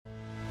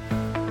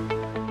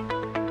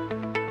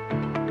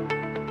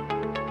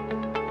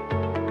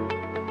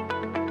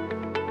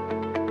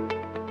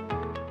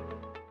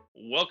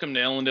Welcome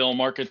to Allendale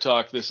Market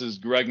Talk. This is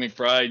Greg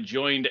McBride,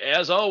 joined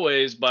as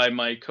always by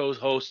my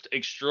co-host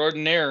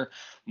extraordinaire,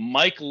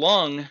 Mike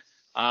Lung.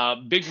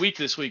 Big week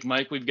this week,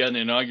 Mike. We've got an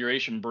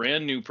inauguration,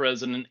 brand new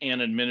president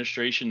and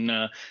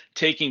administration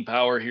taking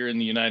power here in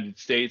the United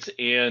States,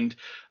 and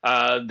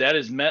that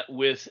is met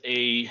with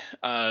a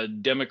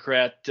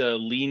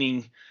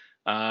Democrat-leaning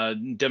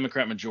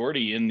Democrat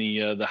majority in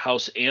the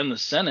House and the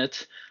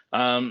Senate.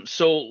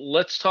 So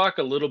let's talk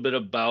a little bit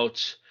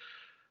about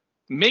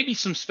maybe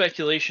some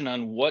speculation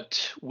on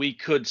what we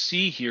could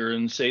see here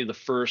in, say, the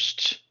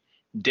first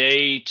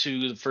day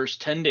to the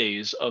first 10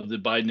 days of the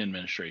Biden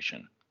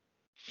administration.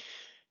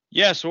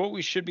 Yeah, so what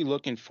we should be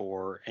looking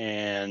for,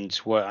 and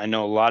what I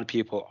know a lot of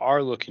people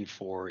are looking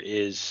for,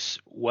 is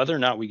whether or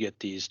not we get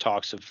these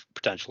talks of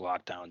potential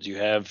lockdowns. You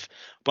have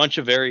a bunch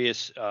of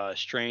various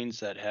strains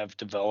that have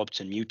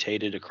developed and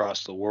mutated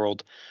across the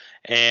world,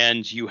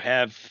 and you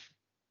have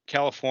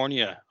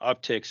California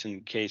upticks in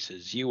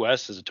cases,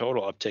 US is a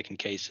total uptick in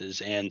cases,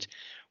 and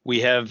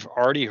we have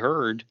already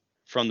heard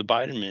from the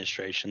Biden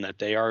administration that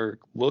they are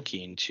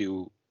looking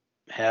to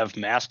have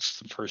masks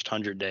the first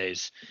 100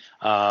 days.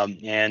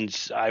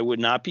 And I would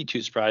not be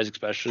too surprised,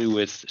 especially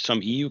with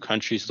some EU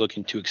countries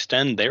looking to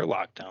extend their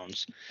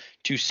lockdowns,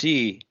 to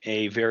see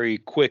a very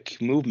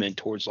quick movement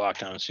towards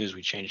lockdown as soon as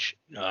we change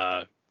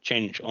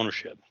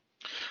ownership.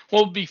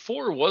 Well,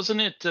 before,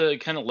 wasn't it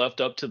kind of left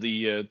up to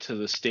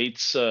the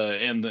states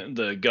and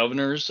the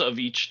governors of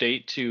each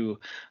state to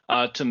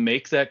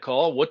make that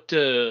call?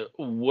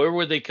 Where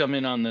would they come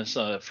in on this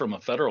from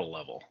a federal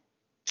level?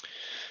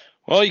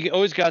 Well, you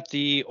always got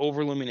the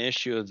overlooming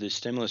issue of the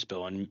stimulus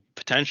bill, and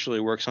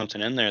potentially work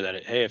something in there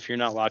that, hey, if you're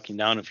not locking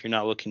down, if you're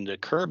not looking to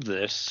curb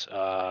this,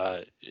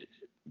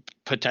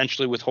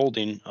 potentially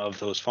withholding of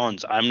those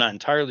funds. I'm not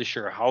entirely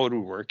sure how it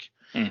would work,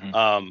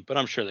 but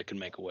I'm sure they could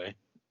make a way.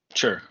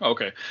 Sure.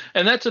 Okay.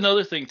 And that's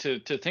another thing to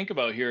think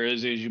about here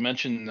is, as you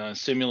mentioned,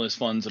 stimulus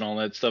funds and all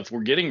that stuff.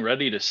 We're getting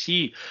ready to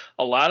see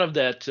a lot of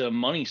that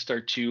money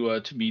start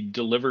to be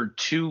delivered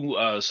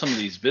to some of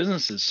these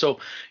businesses. So,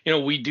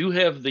 we do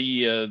have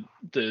the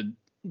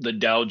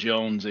Dow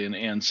Jones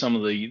and some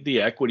of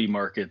the equity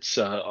markets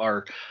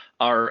are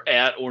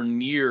at or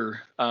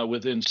near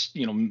within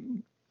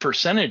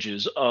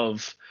percentages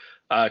of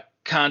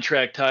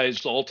contract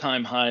highs,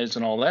 all-time highs,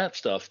 and all that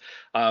stuff.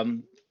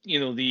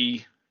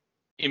 The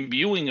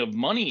imbuing of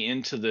money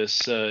into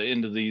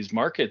these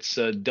markets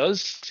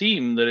does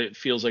seem that it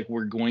feels like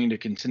we're going to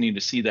continue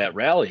to see that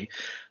rally.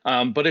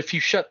 But if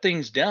you shut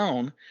things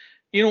down,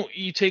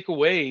 you take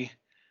away,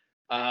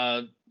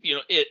 at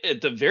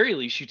the very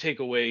least, you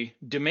take away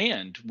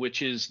demand,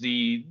 which is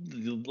the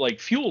like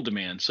fuel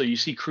demand. So you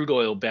see crude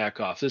oil back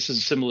off. This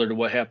is similar to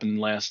what happened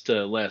last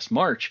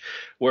March,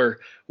 where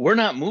we're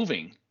not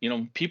moving.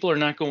 People are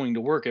not going to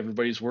work.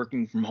 Everybody's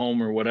working from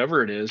home or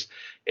whatever it is,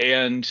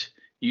 and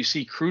you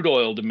see crude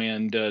oil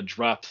demand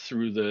drop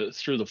through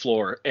the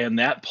floor, and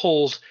that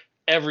pulls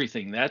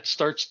everything. That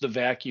starts the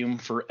vacuum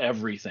for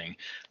everything.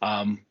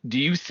 Do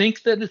you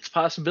think that it's a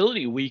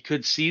possibility we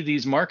could see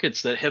these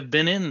markets that have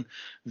been in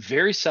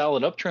very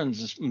solid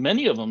uptrends,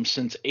 many of them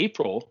since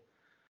April,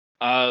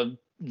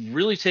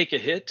 really take a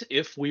hit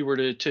if we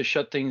were to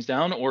shut things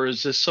down? Or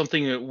is this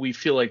something that we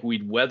feel like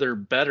we'd weather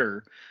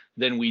better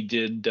than we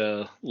did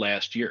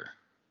last year?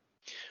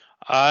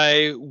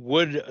 I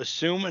would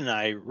assume, and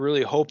I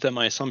really hope that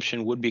my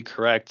assumption would be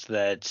correct,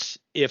 that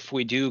if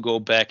we do go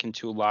back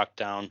into a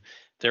lockdown,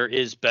 there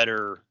is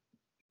better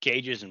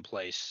gauges in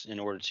place in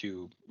order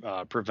to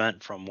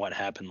prevent from what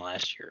happened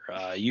last year.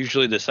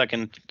 Usually the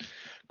second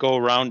go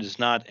around is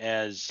not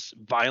as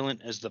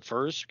violent as the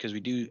first, because we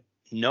do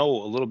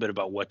know a little bit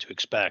about what to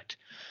expect.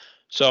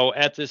 So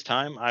at this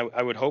time,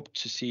 I would hope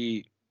to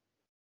see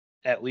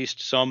at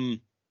least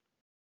some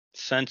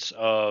sense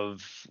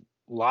of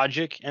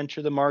logic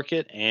enter the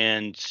market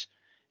and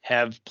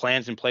have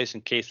plans in place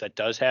in case that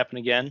does happen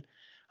again.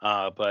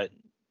 But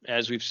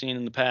as we've seen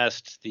in the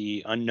past,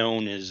 the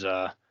unknown is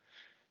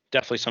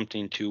definitely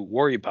something to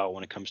worry about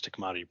when it comes to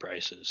commodity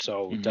prices.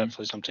 So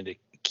definitely something to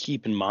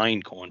keep in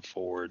mind going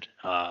forward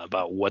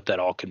about what that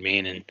all could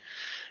mean. And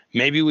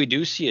maybe we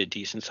do see a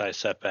decent sized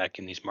setback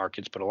in these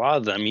markets, but a lot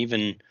of them,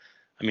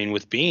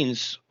 with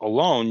beans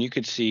alone, you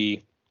could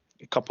see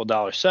a couple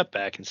 $1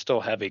 setback and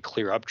still have a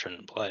clear uptrend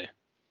in play.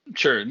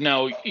 Sure.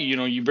 Now,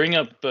 you bring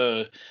up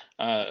a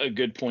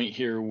good point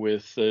here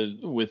with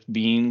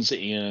beans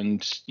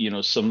and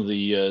some of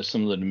the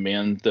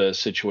demand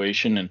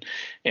situation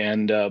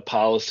and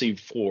policy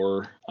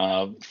for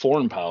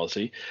foreign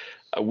policy.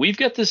 We've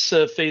got this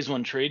phase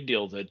one trade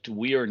deal that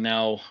we are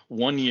now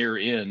 1 year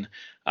in.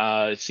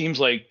 It seems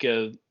like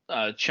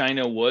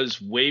China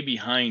was way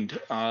behind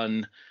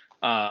on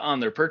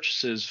their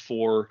purchases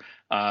for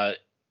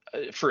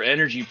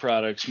energy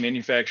products,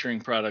 manufacturing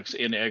products,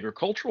 and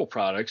agricultural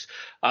products.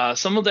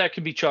 Some of that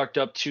can be chalked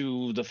up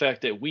to the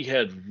fact that we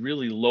had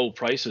really low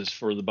prices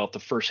for about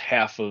the first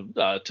half of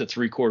to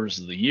 3/4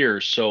 of the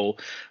year. So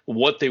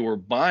what they were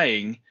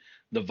buying,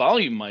 the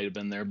volume might have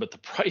been there, but the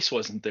price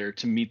wasn't there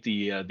to meet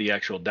the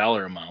actual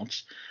dollar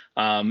amounts.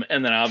 And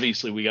then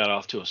obviously we got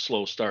off to a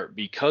slow start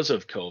because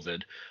of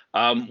COVID.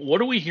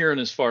 What are we hearing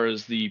as far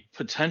as the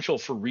potential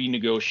for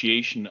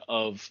renegotiation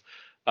of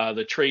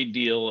the trade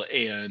deal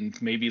and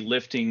maybe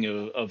lifting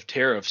of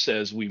tariffs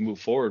as we move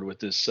forward with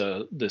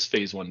this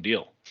phase one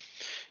deal?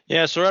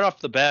 Yeah, so right off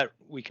the bat,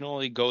 we can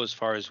only go as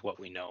far as what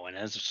we know. And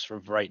as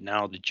of right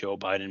now, the Joe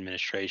Biden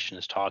administration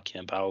is talking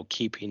about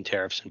keeping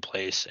tariffs in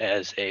place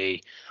as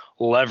a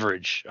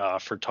leverage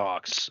for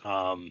talks.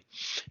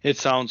 It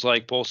sounds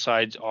like both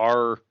sides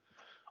are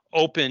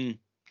open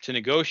to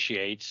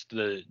negotiate.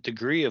 The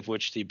degree of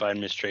which the Biden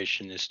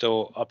administration is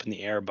still up in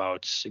the air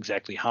about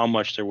exactly how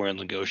much they're willing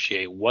to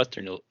negotiate, what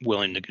they're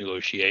willing to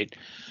negotiate.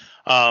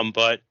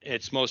 But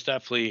it's most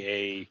definitely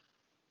a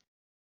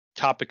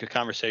topic of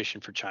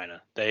conversation for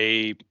China.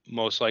 They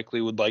most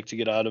likely would like to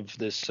get out of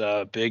this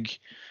big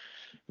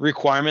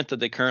requirement that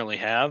they currently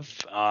have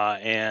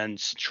and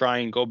try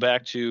and go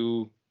back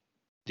to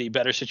the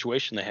better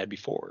situation they had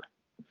before.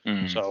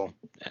 So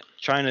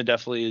China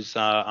definitely is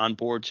on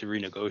board to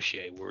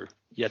renegotiate. We're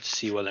yet to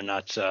see whether or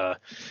not the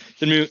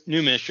new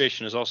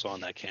administration is also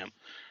on that camp.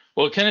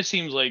 Well, it kind of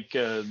seems like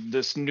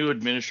this new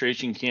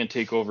administration can't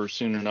take over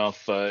soon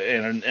enough,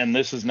 and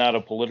this is not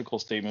a political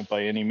statement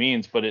by any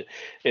means, but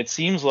it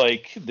seems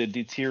like the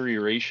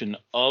deterioration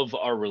of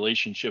our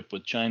relationship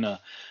with China,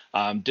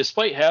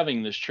 despite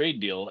having this trade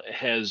deal,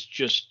 has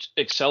just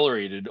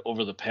accelerated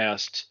over the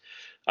past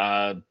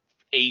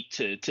 8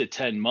 to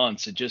 10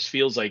 months. It just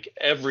feels like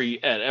at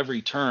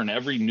every turn,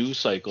 every news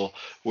cycle,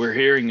 we're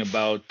hearing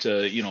about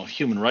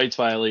human rights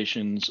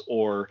violations,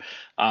 or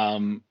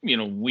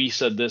we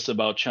said this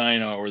about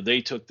China, or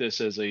they took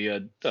this as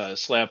a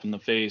slap in the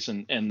face,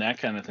 and that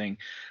kind of thing.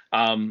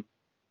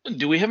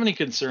 Do we have any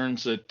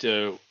concerns that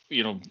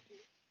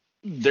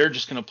they're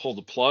just going to pull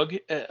the plug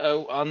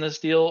on this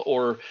deal,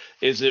 or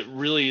is it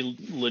really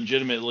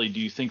legitimately? Do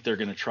you think they're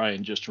going to try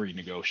and just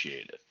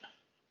renegotiate it?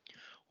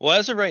 Well,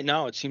 as of right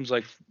now, it seems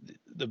like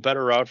the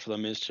better route for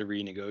them is to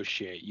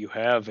renegotiate. You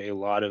have a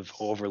lot of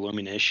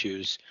overlooming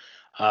issues.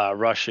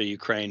 Russia,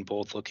 Ukraine,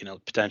 both looking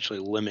at potentially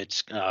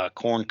limits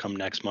corn come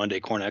next Monday,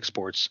 corn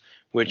exports,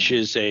 which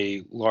is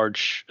a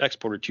large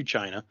exporter to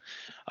China.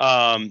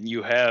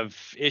 You have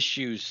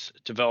issues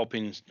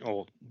developing,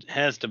 or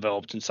has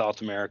developed in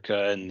South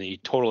America, and the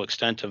total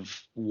extent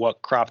of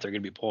what crop they're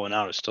going to be pulling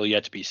out is still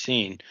yet to be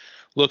seen.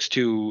 Looks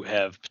to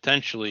have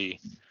potentially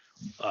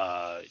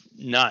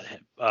not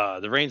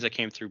the rains that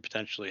came through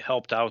potentially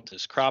helped out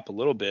this crop a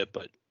little bit,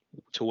 but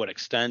to what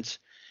extent?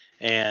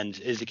 And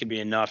is it going to be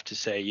enough to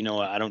say,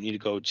 I don't need to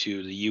go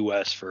to the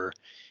U.S. for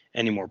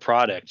any more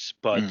products?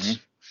 But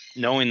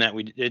knowing that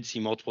we did see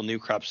multiple new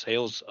crop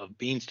sales of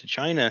beans to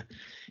China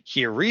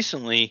here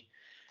recently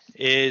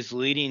is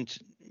leading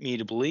me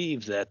to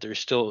believe that there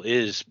still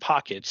is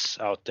pockets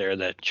out there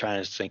that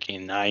China's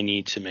thinking, I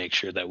need to make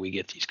sure that we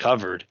get these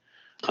covered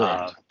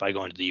by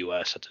going to the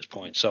U.S. at this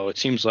point. So it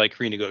seems like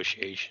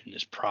renegotiation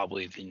is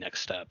probably the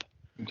next step.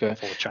 Okay.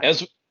 For China.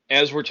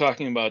 As we're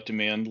talking about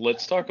demand,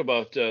 let's talk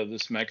about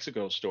this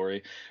Mexico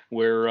story,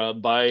 where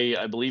by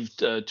I believe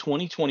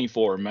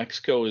 2024,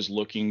 Mexico is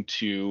looking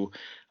to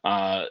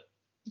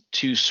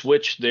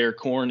switch their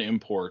corn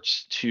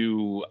imports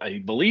to,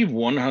 I believe,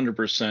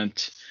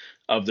 100%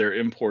 of their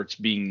imports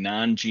being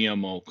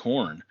non-GMO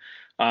corn.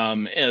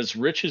 As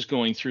Rich is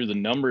going through the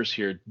numbers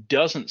here, it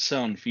doesn't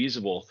sound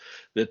feasible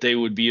that they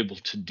would be able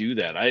to do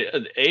that.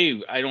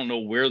 I don't know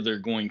where they're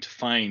going to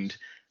find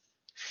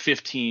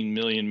 15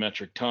 million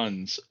metric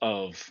tons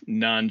of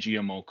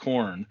non-GMO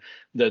corn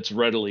that's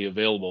readily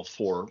available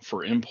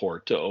for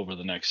import over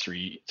the next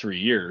three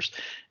years.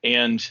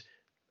 And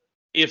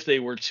if they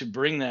were to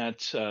bring that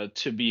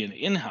to be an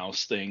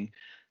in-house thing,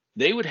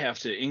 they would have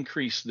to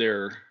increase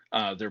their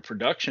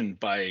production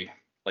by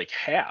like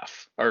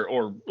half,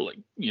 or like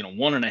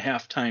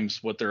 1.5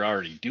 times what they're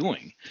already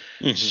doing.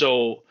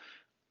 So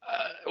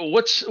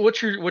what's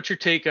your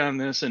take on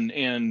this,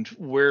 and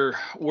where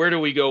do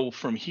we go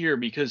from here?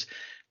 Because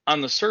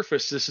on the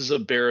surface, this is a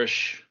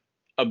bearish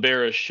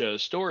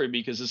story,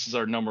 because this is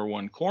our number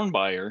one corn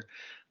buyer,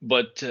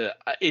 but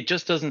it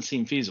just doesn't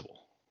seem feasible.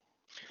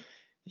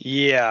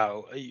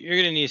 Yeah, you're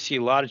going to need to see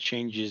a lot of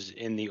changes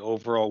in the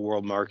overall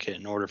world market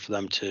in order for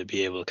them to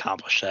be able to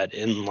accomplish that,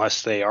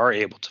 unless they are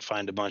able to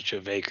find a bunch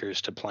of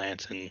acres to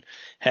plant and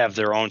have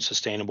their own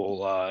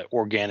sustainable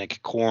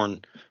organic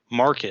corn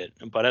market.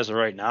 But as of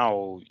right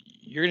now,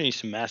 you're going to need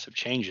some massive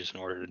changes in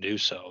order to do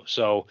so.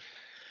 So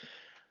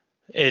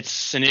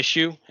it's an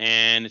issue,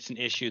 and it's an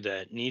issue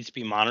that needs to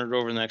be monitored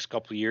over the next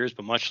couple of years.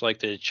 But much like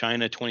the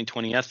China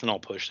 2020 ethanol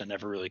push that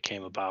never really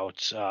came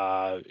about,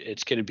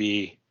 it's going to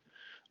be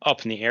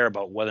up in the air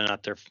about whether or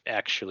not they're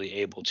actually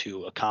able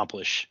to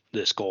accomplish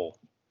this goal.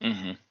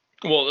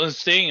 Well,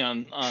 staying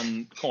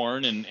on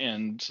corn,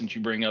 and since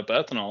you bring up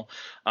ethanol,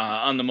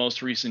 on the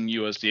most recent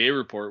USDA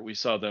report, we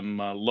saw them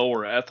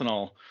lower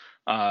ethanol,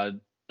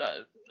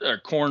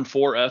 corn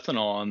for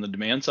ethanol on the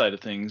demand side of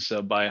things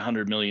by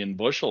 100 million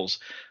bushels.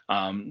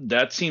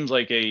 That seems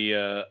like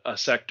a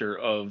sector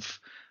of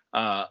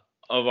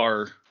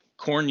our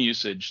corn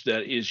usage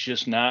that is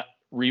just not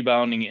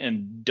rebounding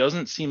and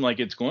doesn't seem like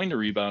it's going to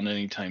rebound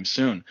anytime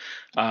soon.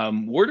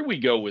 Where do we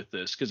go with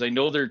this? Because I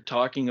know they're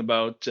talking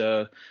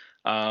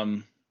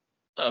um,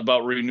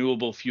 about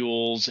renewable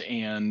fuels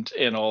and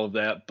all of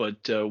that,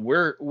 but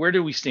where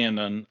do we stand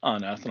on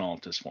ethanol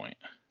at this point?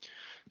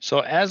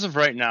 So as of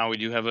right now, we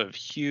do have a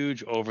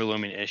huge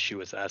overlooming issue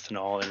with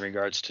ethanol in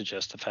regards to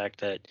just the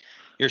fact that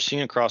you're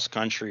seeing across the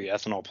country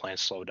ethanol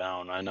plants slow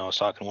down. I know I was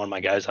talking to one of my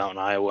guys out in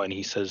Iowa, and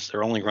he says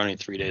they're only running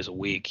 3 days a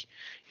week.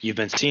 You've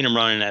been seeing them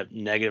running at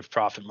negative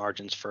profit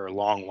margins for a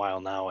long while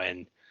now,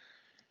 and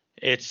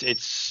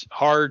it's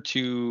hard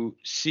to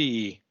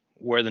see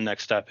where the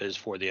next step is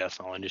for the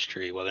ethanol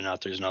industry, whether or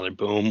not there's another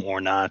boom or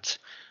not.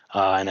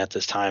 And at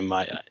this time,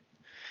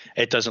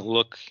 it doesn't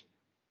look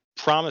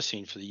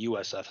promising for the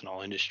U.S.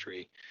 ethanol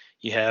industry.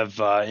 You have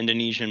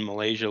Indonesia and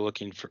Malaysia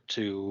looking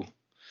to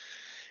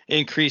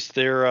increase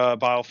their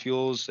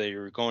biofuels.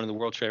 They're going to the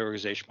World Trade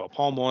Organization about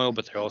palm oil,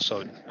 but they're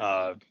also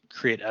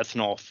create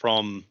ethanol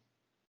from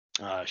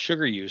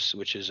sugar use,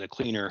 which is a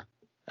cleaner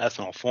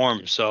ethanol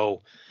form.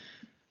 So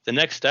the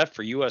next step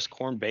for U.S.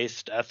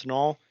 corn-based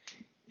ethanol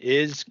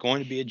is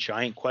going to be a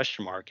giant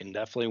question mark, and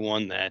definitely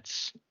one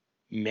that's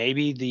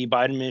maybe the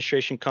Biden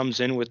administration comes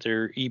in with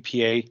their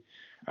EPA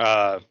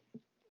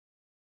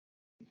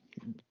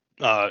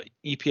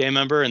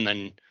member and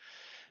then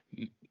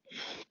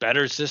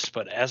betters this.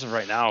 But as of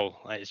right now,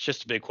 it's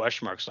just a big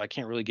question mark. So I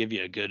can't really give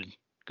you a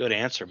good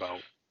answer about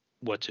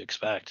what to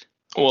expect.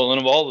 Well,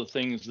 and of all the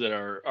things that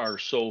are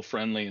so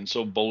friendly and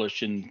so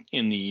bullish in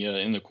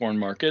the corn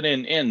market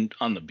and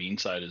on the bean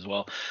side as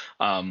well,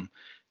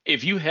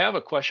 if you have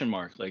a question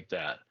mark like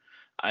that,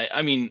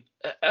 I mean,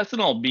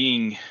 ethanol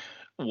being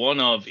one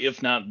of,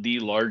 if not the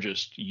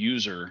largest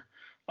user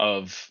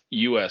of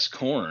U.S.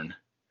 corn,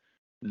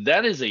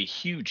 that is a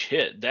huge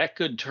hit. That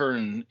could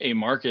turn a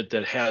market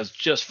that has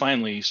just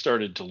finally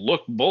started to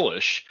look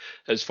bullish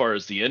as far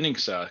as the ending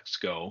stocks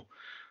go,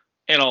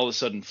 and all of a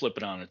sudden flip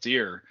it on its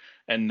ear.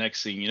 And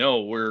next thing you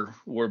know,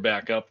 we're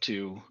back up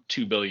to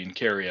 2 billion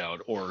carryout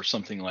or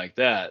something like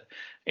that.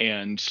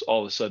 And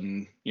all of a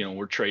sudden,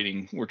 we're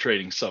trading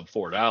sub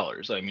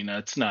 $4. I mean,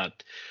 that's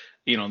not,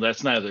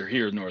 that's neither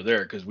here nor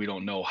there because we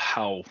don't know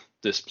how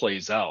this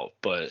plays out,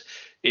 but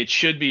it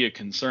should be a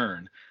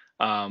concern.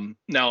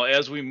 Now,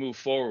 as we move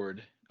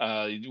forward,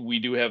 we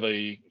do have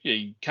a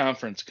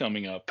conference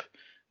coming up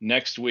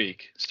next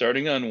week,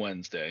 starting on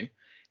Wednesday.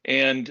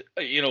 And,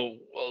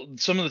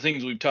 some of the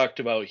things we've talked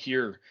about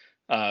here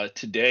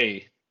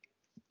today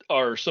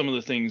are some of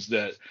the things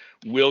that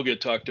will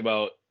get talked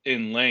about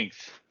in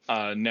length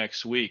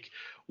next week.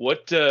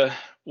 What do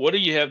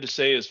you have to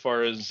say as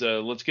far as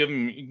let's give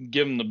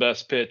them the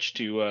best pitch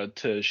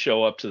to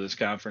show up to this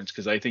conference,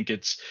 because I think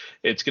it's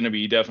going to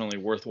be definitely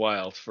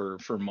worthwhile for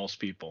most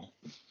people.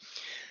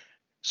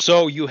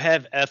 So you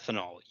have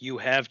ethanol, you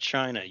have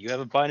China, you have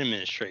a Biden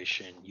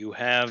administration, you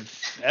have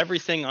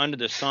everything under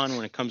the sun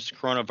when it comes to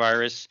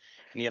coronavirus,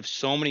 and you have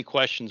so many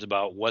questions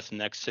about what the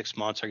next 6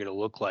 months are going to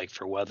look like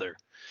for weather.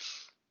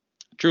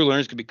 Drew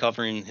Lerner's going to be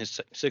covering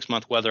his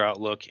 6-month weather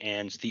outlook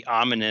and the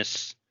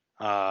ominous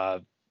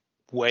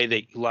way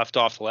they left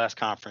off the last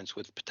conference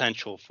with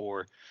potential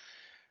for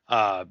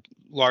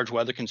large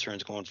weather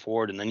concerns going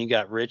forward. And then you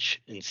got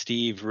Rich and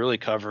Steve really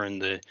covering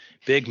the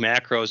big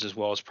macros as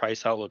well as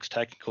price outlooks,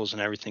 technicals,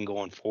 and everything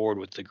going forward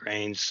with the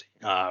grains.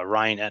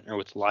 Ryan Etner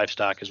with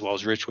livestock as well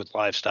as Rich with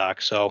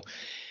livestock. So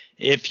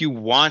if you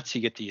want to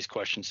get these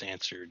questions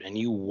answered and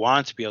you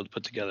want to be able to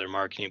put together a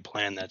marketing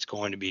plan that's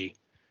going to be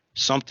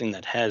something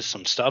that has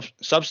some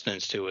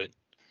substance to it,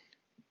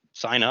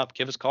 sign up.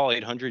 Give us a call,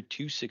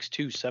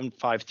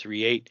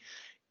 800-262-7538.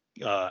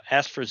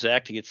 Ask for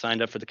Zach to get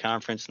signed up for the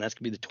conference, and that's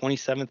going to be the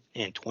 27th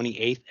and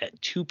 28th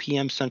at 2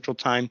 p.m. Central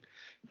Time,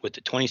 with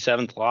the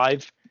 27th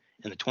live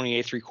and the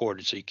 28th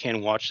recorded, so you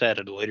can watch that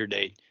at a later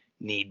date,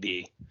 need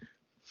be.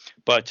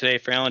 But today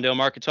for Allendale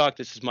Market Talk,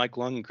 this is Mike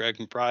Lung and Greg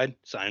McBride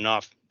signing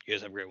off. You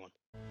guys have a great one.